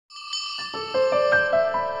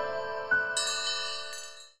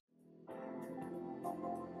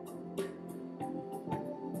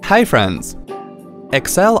Hi friends!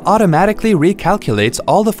 Excel automatically recalculates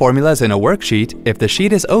all the formulas in a worksheet if the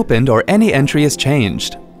sheet is opened or any entry is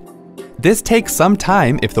changed. This takes some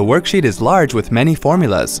time if the worksheet is large with many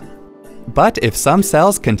formulas. But if some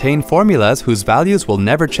cells contain formulas whose values will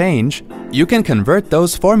never change, you can convert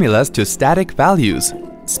those formulas to static values,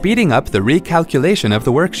 speeding up the recalculation of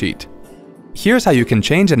the worksheet. Here's how you can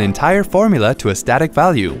change an entire formula to a static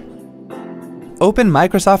value. Open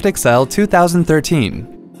Microsoft Excel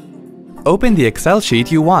 2013. Open the Excel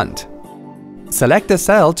sheet you want. Select the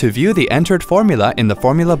cell to view the entered formula in the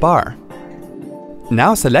formula bar.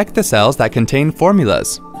 Now select the cells that contain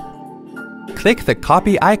formulas. Click the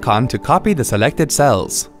copy icon to copy the selected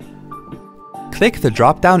cells. Click the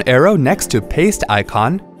drop-down arrow next to paste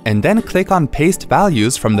icon and then click on paste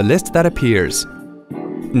values from the list that appears.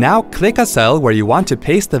 Now click a cell where you want to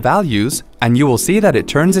paste the values and you will see that it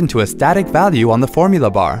turns into a static value on the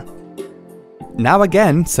formula bar. Now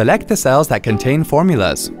again, select the cells that contain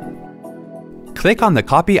formulas. Click on the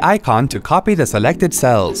copy icon to copy the selected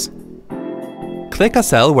cells. Click a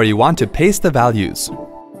cell where you want to paste the values.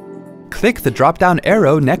 Click the drop-down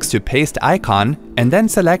arrow next to paste icon and then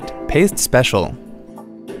select Paste Special.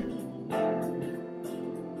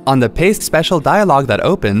 On the Paste Special dialog that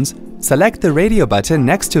opens, select the radio button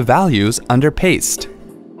next to Values under Paste.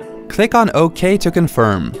 Click on OK to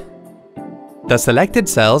confirm. The selected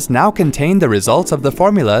cells now contain the results of the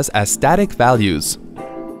formulas as static values.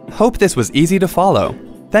 Hope this was easy to follow.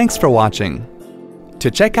 Thanks for watching. To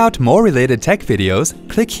check out more related tech videos,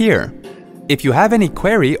 click here. If you have any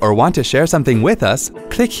query or want to share something with us,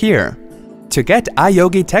 click here. To get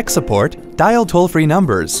iYogi tech support, dial toll-free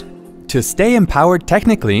numbers. To stay empowered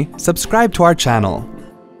technically, subscribe to our channel.